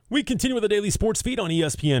We continue with the Daily Sports Feed on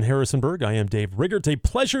ESPN Harrisonburg. I am Dave Riggert. A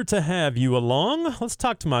pleasure to have you along. Let's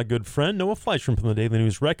talk to my good friend Noah Fleischman from the Daily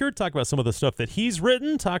News Record. Talk about some of the stuff that he's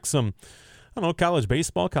written. Talk some, I don't know, college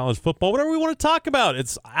baseball, college football, whatever we want to talk about.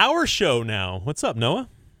 It's our show now. What's up, Noah?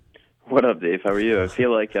 What up, Dave? How are you? I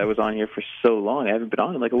feel like I was on here for so long. I haven't been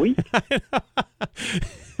on in like a week.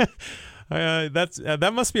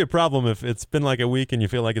 That must be a problem if it's been like a week and you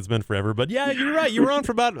feel like it's been forever. But yeah, you're right. You were on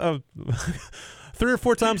for about 3 or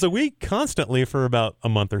 4 times a week, constantly for about a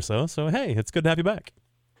month or so. So, hey, it's good to have you back.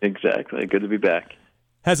 Exactly. Good to be back.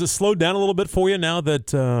 Has it slowed down a little bit for you now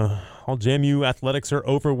that all JMU athletics are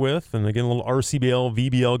over with? And again, a little RCBL,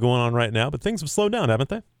 VBL going on right now. But things have slowed down, haven't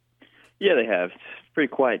they? Yeah, they have. It's a pretty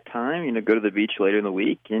quiet time. Go to the beach later in the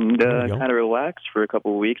week and kind of relax for a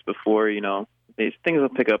couple of weeks before, things will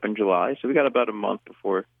pick up in July. So we got about a month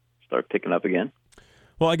before it start picking up again.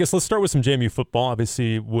 Well, I guess let's start with some JMU football.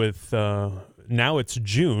 Obviously, with now it's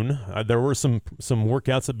June. There were some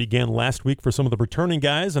workouts that began last week for some of the returning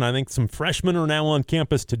guys, and I think some freshmen are now on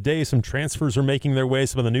campus today. Some transfers are making their way.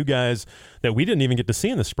 Some of the new guys that we didn't even get to see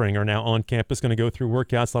in the spring are now on campus, going to go through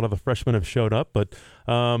workouts. A lot of the freshmen have showed up, but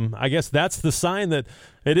I guess that's the sign that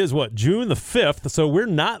it is, June the 5th, so we're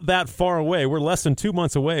not that far away. We're less than 2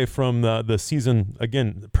 months away from the season,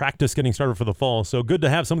 again, practice getting started for the fall. So good to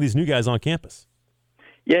have some of these new guys on campus.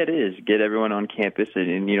 Yeah, it is. Get everyone on campus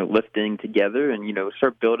and lifting together and,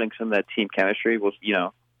 start building some of that team chemistry. Well,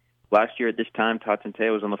 last year at this time, Todd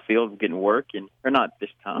Centeo was on the field getting work, or not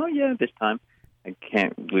this time. Oh, yeah, this time. I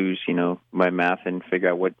can't lose, my math and figure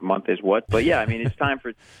out what month is what. But, yeah, it's time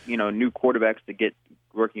for, new quarterbacks to get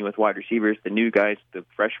working with wide receivers. The new guys, the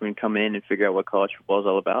freshmen come in and figure out what college football is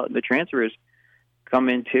all about. And the transfers come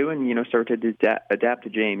in, too, and, start to adapt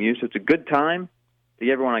to JMU. So it's a good time to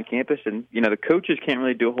get everyone on campus, and the coaches can't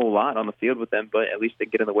really do a whole lot on the field with them, but at least they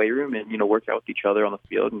get in the weight room and work out with each other on the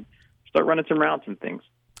field and start running some routes and things.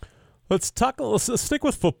 Let's stick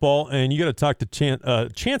with football, and you got to talk to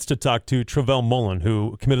chance to talk to Travell Mullen,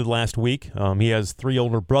 who committed last week. He has 3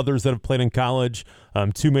 older brothers that have played in college.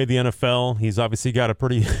 2 made the NFL. He's obviously got a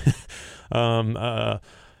pretty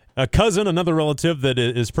a cousin, another relative that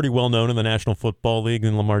is pretty well known in the National Football League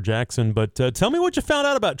in Lamar Jackson. But tell me what you found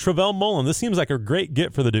out about Travell Mullen. This seems like a great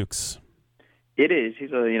get for the Dukes. It is.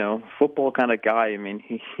 He's a football kind of guy.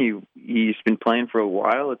 He's been playing for a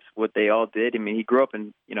while. It's what they all did. He grew up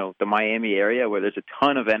in the Miami area where there's a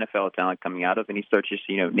ton of NFL talent coming out of, and he starts just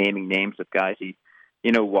naming names of guys he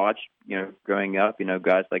watched growing up.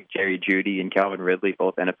 Guys like Jerry Jeudy and Calvin Ridley,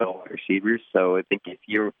 both NFL wide receivers. So I think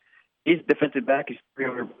he's a defensive back. His 3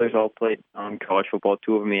 older brothers all played college football.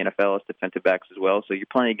 2 of them in the NFL as defensive backs as well. So you're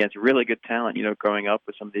playing against really good talent, growing up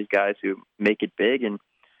with some of these guys who make it big. And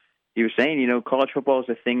he was saying, college football is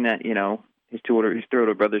a thing that, his 3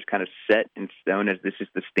 older brothers kind of set in stone as this is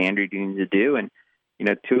the standard you need to do. And,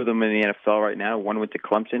 2 of them in the NFL right now. One went to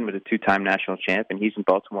Clemson, was a 2-time national champ, and he's in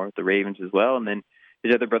Baltimore with the Ravens as well. And then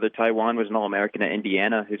his other brother, Taiwan, was an All-American at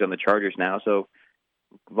Indiana, who's on the Chargers now. So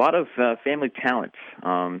a lot of family talent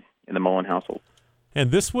in the Mullen household.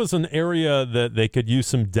 And this was an area that they could use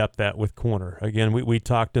some depth at with corner. Again, we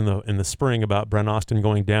talked in the spring about Brent Austin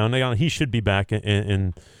going down. He should be back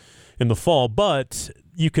in the fall, but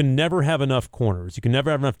you can never have enough corners. You can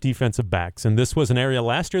never have enough defensive backs. And this was an area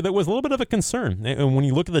last year that was a little bit of a concern. And when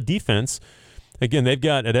you look at the defense, again, they've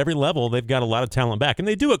got at every level, they've got a lot of talent back. And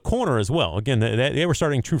they do at corner as well. Again, they were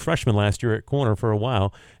starting true freshmen last year at corner for a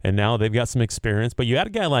while, and now they've got some experience. But you add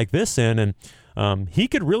a guy like this in, and he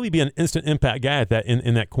could really be an instant impact guy at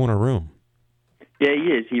in that corner room. Yeah,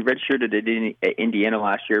 he is. He redshirted at Indiana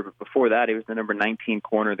last year, but before that, he was the number 19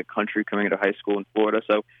 corner in the country coming out of high school in Florida.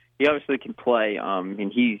 So he obviously can play,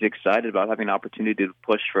 and he's excited about having an opportunity to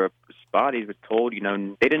push for a spot. He was told,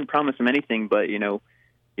 they didn't promise him anything, but,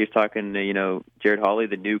 he was talking to, Jared Hawley,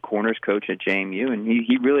 the new corners coach at JMU, and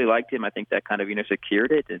he really liked him. I think that kind of,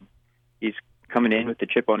 secured it, and he's coming in with the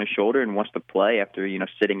chip on his shoulder and wants to play after,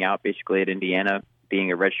 sitting out basically at Indiana,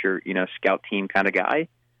 being a redshirt, scout team kind of guy.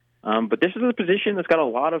 But this is a position that's got a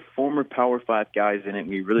lot of former Power 5 guys in it.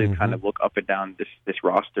 We really kind of look up and down this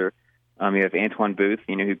roster. You have Antoine Booth,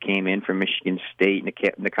 who came in from Michigan State,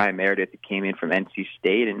 Nakai Meredith, who came in from NC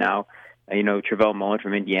State, and now, Travell Mullen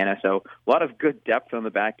from Indiana. So a lot of good depth on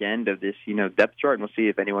the back end of this, depth chart, and we'll see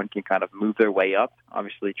if anyone can kind of move their way up.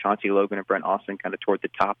 Obviously, Chauncey Logan and Brent Austin kind of toward the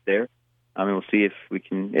top there. We'll see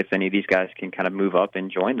if any of these guys can kind of move up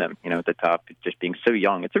and join them, at the top, just being so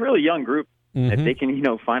young. It's a really young group. If they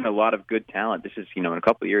can, find a lot of good talent, this is, in a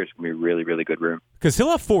couple of years, going to be a really, really good room. Because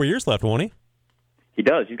he'll have 4 years left, won't he? He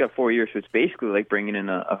does. He's got 4 years, so it's basically like bringing in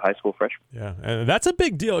a high school freshman. Yeah, and that's a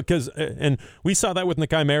big deal because, and we saw that with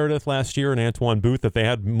Nakai Meredith last year and Antoine Booth, that they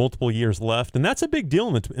had multiple years left, and that's a big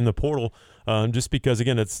deal in the portal. Just because,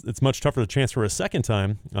 again, it's much tougher to transfer a second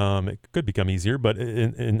time. It could become easier, but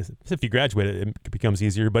if you graduate, it becomes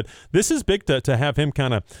easier. But this is big to have him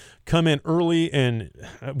kind of come in early, and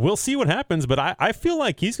we'll see what happens. But I feel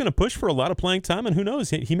like he's going to push for a lot of playing time, and who knows,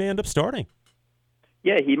 he may end up starting.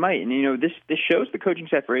 Yeah, he might. And, this shows the coaching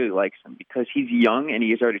staff really likes him because he's young and he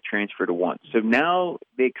has already transferred once. So now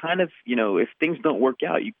they kind of, if things don't work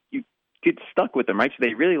out, you get stuck with them, right? So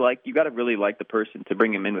they really you got to really like the person to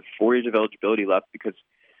bring him in with 4 years of eligibility left, because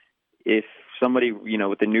if somebody,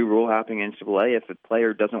 with the new rule happening in NCAA, if a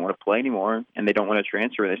player doesn't want to play anymore and they don't want to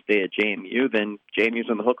transfer and they stay at JMU, then JMU's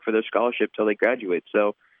on the hook for their scholarship till they graduate.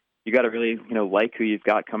 So you got to really, like who you've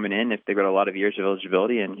got coming in if they've got a lot of years of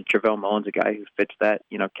eligibility. And Travell Mullen's a guy who fits that,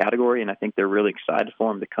 category. And I think they're really excited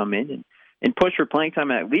for him to come in and push for playing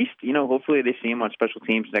time. And at least, hopefully they see him on special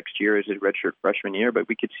teams next year as his redshirt freshman year. But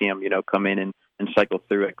we could see him, come in and cycle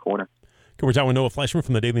through at corner. We're talking with Noah Fleischman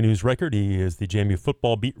from the Daily News Record. He is the JMU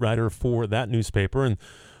football beat writer for that newspaper. And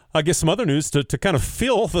I guess some other news to kind of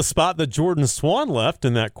fill the spot that Jordan Swan left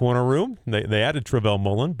in that corner room. They added Travell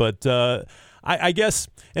Mullen, but I guess,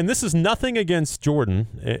 and this is nothing against Jordan.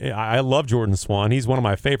 I love Jordan Swan. He's one of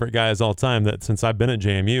my favorite guys all time since I've been at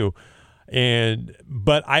JMU.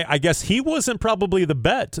 But I guess he wasn't probably the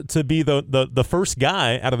bet to be the first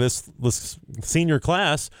guy out of this senior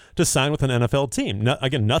class to sign with an NFL team.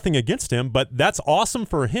 Again, nothing against him, but that's awesome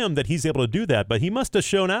for him that he's able to do that. But he must have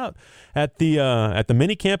shown out at the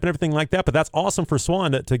mini camp and everything like that. But that's awesome for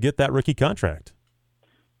Swan to get that rookie contract.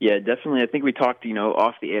 Yeah, definitely. I think we talked,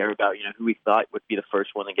 off the air about, who we thought would be the first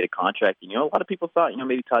one to get a contract. And, a lot of people thought,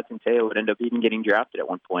 maybe Todd Centeio would end up even getting drafted at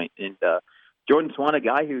one point. And Jordan Swan, a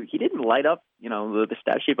guy who he didn't light up, the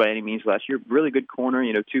stat sheet by any means last year. Really good corner,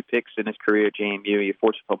 2 picks in his career at JMU. He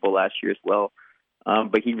forced a fumble last year as well.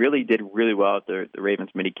 But he really did really well at the Ravens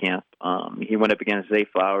minicamp. He went up against Zay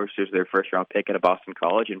Flowers, who's their first-round pick out of Boston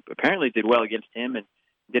College, and apparently did well against him and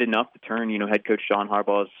did enough to turn, head coach Sean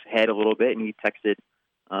Harbaugh's head a little bit. And he texted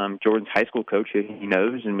Jordan's high school coach, who he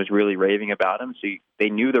knows, and was really raving about him. So they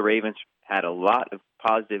knew the Ravens had a lot of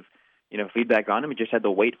positive, feedback on him. He just had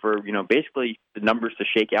to wait for, basically the numbers to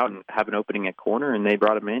shake out and have an opening at corner, and they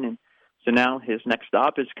brought him in. And so now his next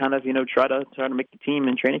stop is kind of, try to make the team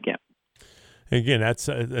in training camp. Again, that's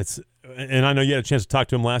and I know you had a chance to talk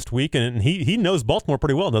to him last week, and he knows Baltimore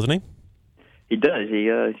pretty well, doesn't he? He does. He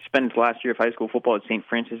spent his last year of high school football at St.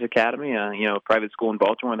 Francis Academy, a private school in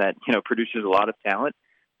Baltimore that, produces a lot of talent.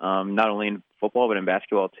 Not only in football, but in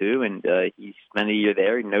basketball too. And he spent a year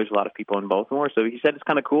there. He knows a lot of people in Baltimore. So he said it's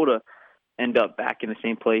kind of cool to end up back in the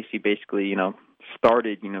same place he basically,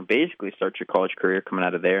 started, start your college career coming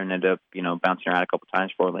out of there and end up, bouncing around a couple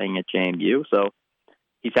times before landing at JMU. So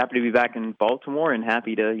he's happy to be back in Baltimore and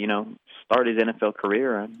happy to, start his NFL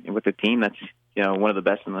career with a team that's, one of the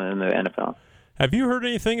best in the NFL. Have you heard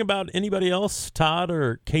anything about anybody else, Todd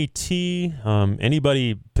or KT?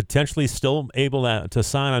 Anybody potentially still able to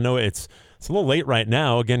sign? I know it's a little late right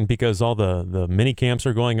now, again, because all the mini camps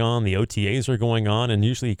are going on, the OTAs are going on, and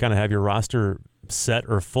usually you kind of have your roster set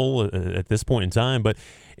or full at this point in time. But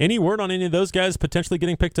any word on any of those guys potentially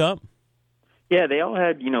getting picked up? Yeah, they all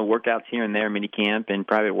had, workouts here and there, mini camp and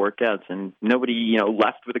private workouts, and nobody,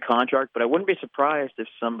 left with a contract. But I wouldn't be surprised if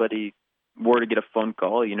somebody were to get a phone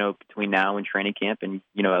call, between now and training camp and,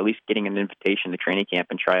 at least getting an invitation to training camp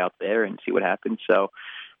and try out there and see what happens. So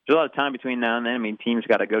there's a lot of time between now and then. I mean, teams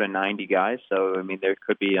got to go to 90 guys. So, I mean, there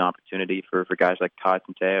could be an opportunity for guys like Todd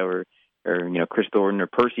Centeio or Chris Thornton or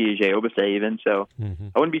Percy Obase even. So I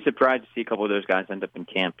wouldn't be surprised to see a couple of those guys end up in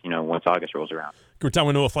camp, once August rolls around. We're talking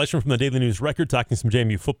with Noah Fleischman from the Daily News Record, talking some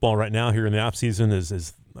JMU football right now here in the offseason.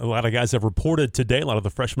 Is a lot of guys have reported today. A lot of the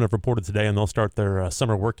freshmen have reported today, and they'll start their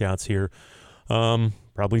summer workouts here.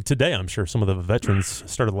 Probably today, I'm sure. Some of the veterans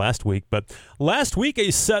started last week. But last week,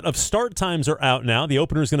 a set of start times are out now. The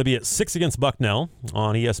opener is going to be at 6 against Bucknell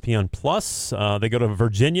on ESPN+. They go to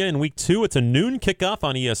Virginia in week 2. It's a noon kickoff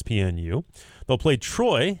on ESPNU. They'll play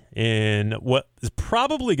Troy in what is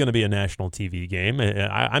probably going to be a national TV game.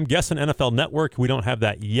 I'm guessing NFL Network. We don't have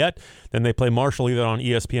that yet. Then they play Marshall either on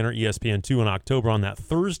ESPN or ESPN2 in October on that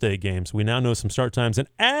Thursday game. So we now know some start times. And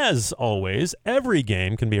as always, every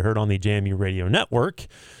game can be heard on the JMU Radio Network.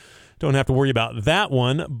 Don't have to worry about that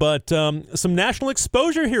one. But some national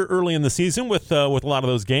exposure here early in the season with a lot of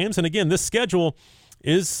those games. And again, this schedule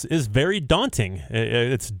is very daunting.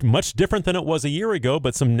 It's much different than it was a year ago,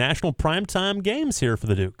 but some national primetime games here for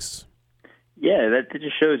the Dukes. Yeah, that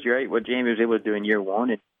just shows you, right, what JMU was able to do in year one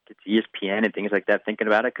and it's ESPN and things like that thinking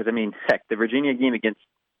about it. Because, I mean, heck, the Virginia game against,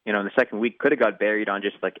 in the second week could have got buried on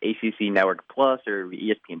just like ACC Network Plus or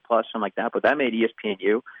ESPN Plus, something like that. But that made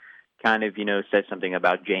ESPNU kind of, said something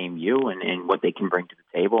about JMU and what they can bring to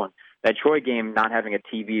the table. And that Troy game not having a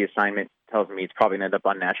TV assignment tells me it's probably going to end up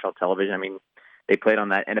on national television. I mean, they played on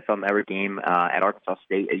that NFL Network game at Arkansas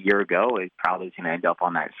State a year ago. It probably is going to end up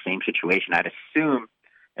on that same situation, I'd assume,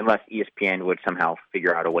 unless ESPN would somehow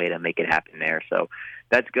figure out a way to make it happen there. So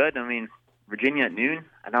that's good. I mean, Virginia at noon,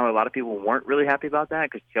 I know a lot of people weren't really happy about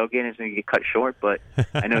that because tailgating is going to get cut short, but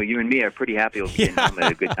I know you and me are pretty happy with getting home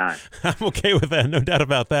at a good time. I'm okay with that, no doubt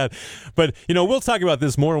about that. But, we'll talk about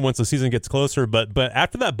this more once the season gets closer, but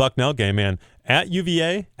after that Bucknell game, man, at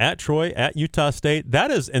UVA, at Troy, at Utah State,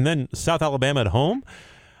 and then South Alabama at home,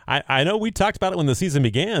 I know we talked about it when the season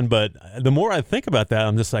began, but the more I think about that,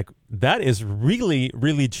 I'm just like, that is really,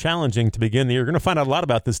 really challenging to begin the year. You're going to find out a lot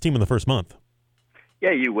about this team in the first month.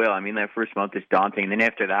 Yeah, you will. I mean, that first month is daunting. And then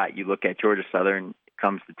after that, you look at Georgia Southern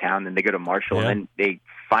comes to town, then they go to Marshall, and then they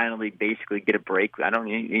finally basically get a break.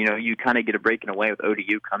 You kind of get a break in a way with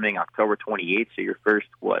ODU coming October 28th. So your first,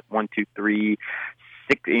 6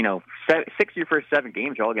 of your first 7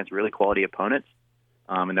 games are all against really quality opponents.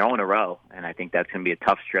 And they're all in a row. And I think that's going to be a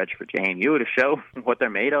tough stretch for JMU to show what they're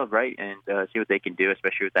made of, right? And see what they can do,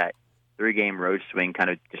 especially with that 3-game road swing kind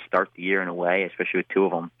of to start the year in a way, especially with 2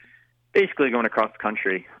 of them basically going across the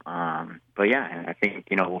country. But yeah, I think,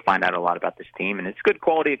 we'll find out a lot about this team, and it's good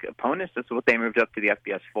quality opponents. That's what they moved up to the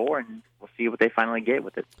FBS for, and we'll see what they finally get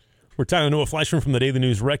with it. We're talking to Noah Fleischman from the Daily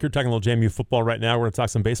News Record, talking a little JMU football right now. We're going to talk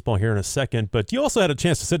some baseball here in a second, but you also had a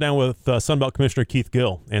chance to sit down with Sunbelt Commissioner Keith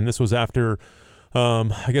Gill, and this was after,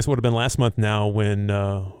 I guess it would have been last month now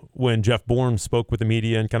when Jeff Bourne spoke with the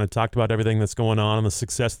media and kind of talked about everything that's going on and the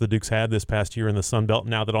success the Dukes had this past year in the Sun Belt,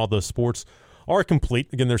 now that all the sports are complete.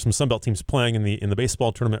 Again, there's some Sunbelt teams playing in the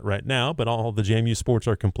baseball tournament right now, but all the JMU sports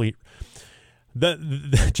are complete.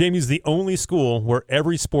 JMU's the only school where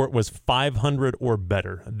every sport was 500 or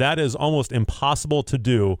better. That is almost impossible to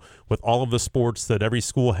do with all of the sports that every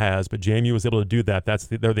school has, but JMU was able to do that.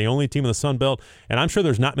 They're the only team in the Sun Belt, and I'm sure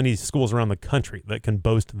there's not many schools around the country that can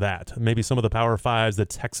boast that. Maybe some of the Power Fives, the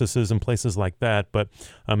Texases, and places like that, but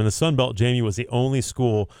in the Sun Belt, JMU was the only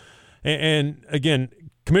school. And again,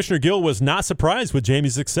 Commissioner Gill was not surprised with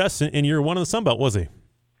JMU's success in year 1 of the Sun Belt, was he?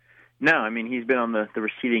 No, I mean, he's been on the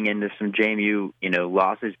receiving end of some JMU,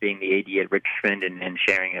 losses, being the AD at Richmond and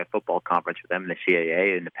sharing a football conference with them in the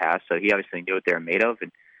CAA in the past. So he obviously knew what they were made of,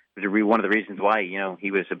 and it was one of the reasons why,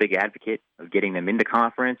 he was a big advocate of getting them into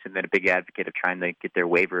conference, and then a big advocate of trying to get their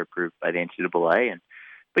waiver approved by the NCAA.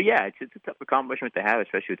 But yeah, it's a tough accomplishment to have,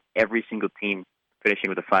 especially with every single team finishing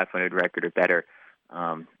with a 500 record or better.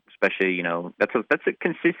 Especially, that's a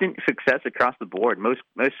consistent success across the board. Most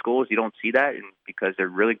schools, you don't see that because they're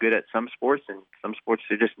really good at some sports, and some sports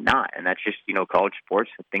they're just not. And that's just, college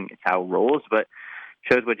sports. I think it's how it rolls. But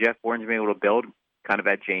shows what Jeff Bourne's been able to build kind of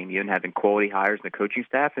at JMU, and having quality hires in the coaching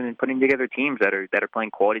staff, and then putting together teams that are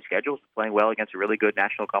playing quality schedules, playing well against a really good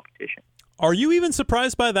national competition. Are you even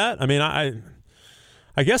surprised by that? I mean,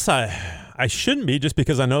 I guess I shouldn't be, just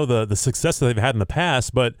because I know the success that they've had in the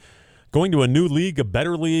past, but going to a new league, a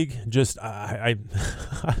better league, just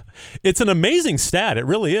it's an amazing stat. It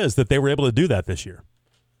really is that they were able to do that this year.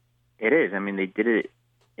 It is. I mean, they did it,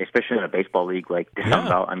 especially in a baseball league like the Sun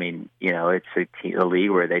Belt. I mean, it's a league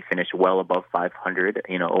where they finished well above 500,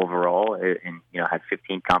 overall, and had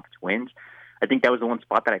 15 conference wins. I think that was the one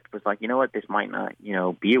spot that I was like, this might not,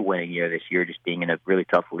 be a winning year this year, just being in a really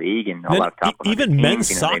tough league and a lot of top. Even men's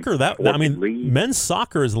teams, soccer, men's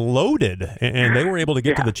soccer is loaded, and they were able to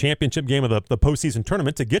get to the championship game of the postseason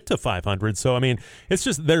tournament to get to 500. So I mean, it's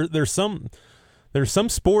just there's some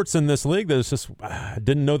sports in this league that it's just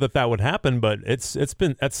didn't know that would happen, but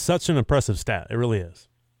that's such an impressive stat. It really is.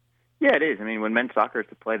 Yeah, it is. I mean, when men's soccer is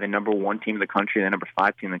to play the number 1 team in the country and the number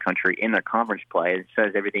 5 team in the country in their conference play, it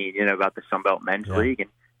says everything you know about the Sun Belt Men's League. And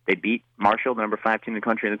they beat Marshall, the number 5 team in the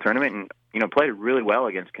country, in the tournament, and played really well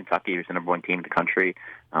against Kentucky, who's the number 1 team in the country,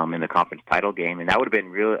 in the conference title game. And that would have been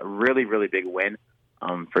a really, really big win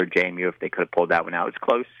for JMU if they could have pulled that one out. It was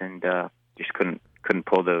close, and just couldn't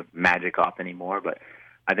pull the magic off anymore. But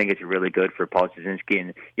I think it's really good for Paul Jasinski.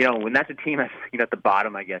 And, when that's a team that's, at the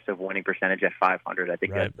bottom, I guess, of winning percentage at 500, I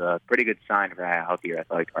think that's a pretty good sign for how healthy your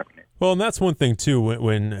athletic department is. Well, and that's one thing, too,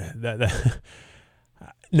 when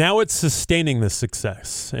now it's sustaining the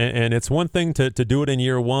success. And it's one thing to do it in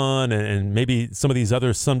year 1, and maybe some of these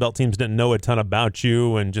other Sun Belt teams didn't know a ton about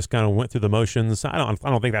you and just kind of went through the motions. I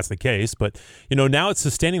don't think that's the case. But, now it's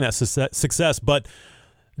sustaining that success. But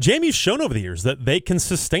JMU's shown over the years that they can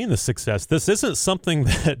sustain the success. This isn't something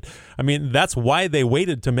that, that's why they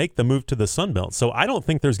waited to make the move to the Sun Belt. So I don't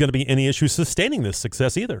think there's going to be any issue sustaining this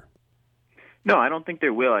success either. No, I don't think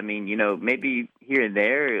there will. Maybe here and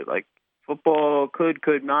there, like football could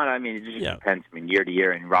not. It just depends. Year to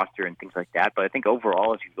year and roster and things like that. But I think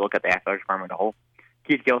overall, if you look at the athletic department as a whole,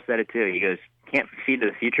 Keith Gill said it too. He goes, can't see to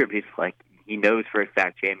the future, but he's like, he knows for a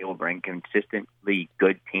fact JMU will bring consistently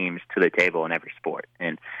good teams to the table in every sport.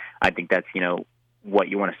 And I think that's, what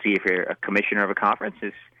you want to see if you're a commissioner of a conference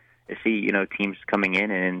is see, teams coming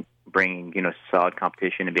in and bringing, solid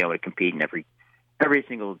competition and be able to compete in every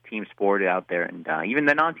single team sport out there. And even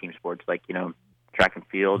the non-team sports like, track and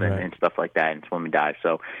field and stuff like that and swim and dive.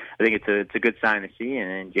 So I think it's a good sign to see.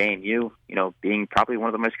 And JMU, being probably one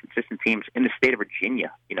of the most consistent teams in the state of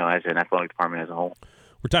Virginia, as an athletic department as a whole.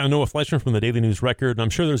 We're talking to Noah Fleischman from the Daily News Record, and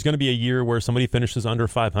I'm sure there's going to be a year where somebody finishes under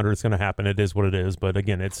 500. It's going to happen. It is what it is. But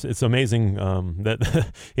again, it's amazing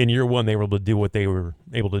that in year one they were able to do what they were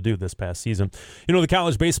able to do this past season. The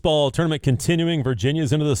college baseball tournament continuing.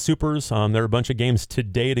 Virginia's into the Supers. There are a bunch of games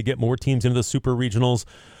today to get more teams into the Super Regionals.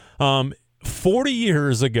 40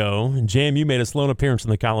 years ago, JMU made its lone appearance in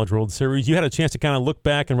the College World Series. You had a chance to kind of look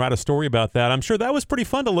back and write a story about that. I'm sure that was pretty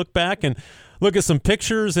fun to look back and look at some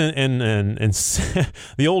pictures and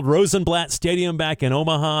the old Rosenblatt Stadium back in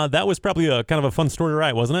Omaha. That was probably a kind of a fun story to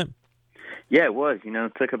write, wasn't it? Yeah, it was.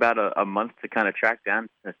 It took about a month to kind of try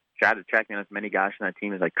to track down as many guys from that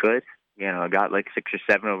team as I could. I got like 6 or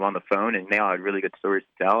 7 of them on the phone, and they all had really good stories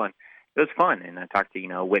to tell. And it was fun. And I talked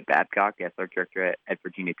to, Whit Babcock, the athletic director at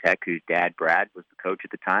Virginia Tech, whose dad, Brad, was the coach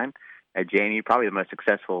at the time at JMU, probably the most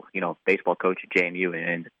successful, baseball coach at JMU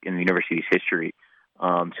in the university's history.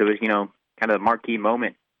 So it was, kind of a marquee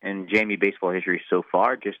moment in JMU baseball history so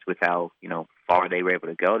far, just with how, far they were able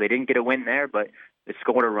to go. They didn't get a win there, but they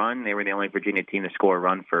scored a run. They were the only Virginia team to score a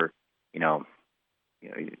run for,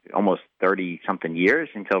 almost 30-something years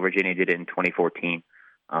until Virginia did it in 2014.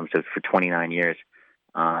 So for 29 years.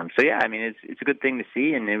 It's a good thing to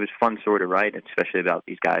see, and it was fun sort of write, especially about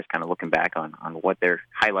these guys kind of looking back on what their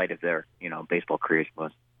highlight of their, baseball careers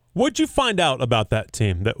was. What'd you find out about that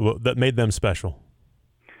team that made them special?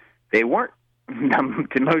 They weren't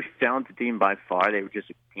the most talented team by far. They were just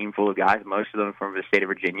a team full of guys, most of them from the state of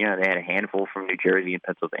Virginia. They had a handful from New Jersey and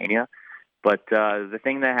Pennsylvania. But the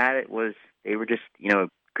thing that had it was they were just, a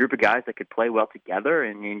group of guys that could play well together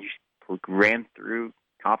and just ran through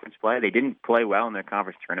conference play. They didn't play well in their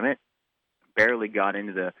conference tournament, barely got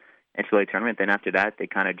into the NCAA tournament. Then after that, they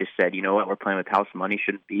kind of just said, you know what, we're playing with house money,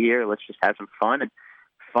 shouldn't be here. Let's just have some fun. And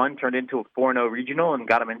fun turned into a 4-0 regional and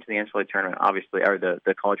got them into the NCAA tournament, obviously, or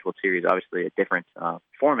the College World Series, obviously a different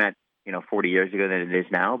format, 40 years ago than it is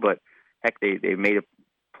now. But heck, they made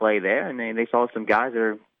a play there, and they saw some guys that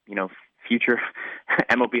are, future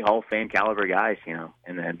MLB Hall of Fame caliber guys, and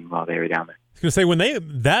then while they were down there. I was going to say,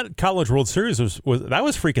 that College World Series was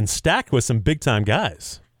freaking stacked with some big time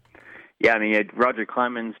guys. Yeah, you had Roger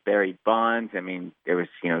Clemens, Barry Bonds. There was,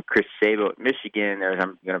 Chris Sabo at Michigan.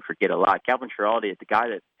 I'm going to forget a lot. Calvin Schiraldi, the guy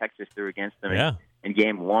that Texas threw against them in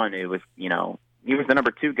Game 1. It was, he was the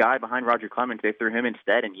number 2 guy behind Roger Clemens. They threw him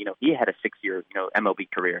instead, and, he had a 6-year,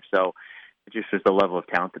 MLB career. So it just was the level of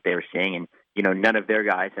talent that they were seeing. And, none of their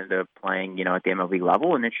guys ended up playing, at the MLB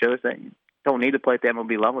level, and it shows that you don't need to play at the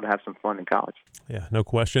MLB level to have some fun in college. Yeah, no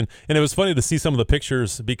question. And it was funny to see some of the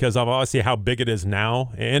pictures because of obviously how big it is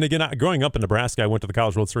now. And again, growing up in Nebraska, I went to the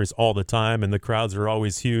College World Series all the time, and the crowds are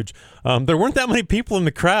always huge. There weren't that many people in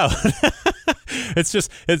the crowd. That's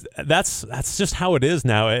just how it is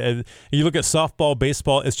now. You look at softball,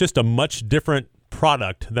 baseball, it's just a much different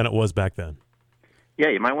product than it was back then. Yeah,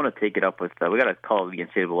 you might want to take it up with. We got to call the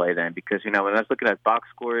NCAA then, because when I was looking at box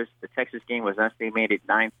scores, the Texas game was estimated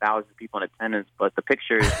 9,000 people in attendance, but the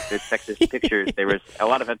Texas pictures, there was a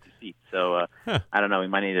lot of empty seats. So I don't know. We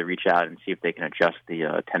might need to reach out and see if they can adjust the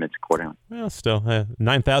attendance accordingly. Well, still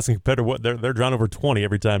 9,000 compared to what they're drawn over 20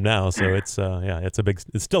 every time now. So it's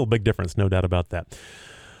still a big difference, no doubt about that.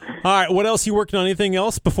 All right, what else you working on? Anything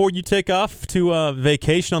else before you take off to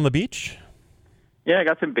vacation on the beach? Yeah, I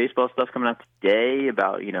got some baseball stuff coming out today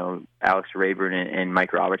about, Alex Rayburn and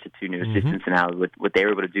Mike Roberts, the 2 new assistants, and how what they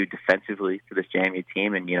were able to do defensively for this JMU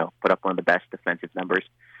team and, put up one of the best defensive numbers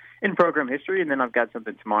in program history. And then I've got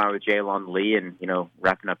something tomorrow with Jaylon Lee and,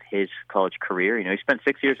 wrapping up his college career. He spent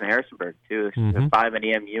 6 years in Harrisonburg, too. 5 at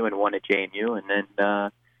EMU and 1 at JMU. And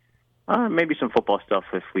then maybe some football stuff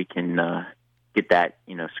if we can get that,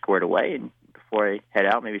 squared away. And before I head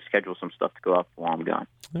out, maybe schedule some stuff to go up while I'm gone.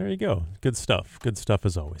 There you go. Good stuff. Good stuff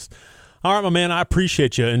as always. All right, my man, I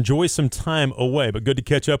appreciate you. Enjoy some time away, but good to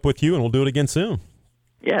catch up with you, and we'll do it again soon.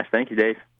 Yes, thank you, Dave.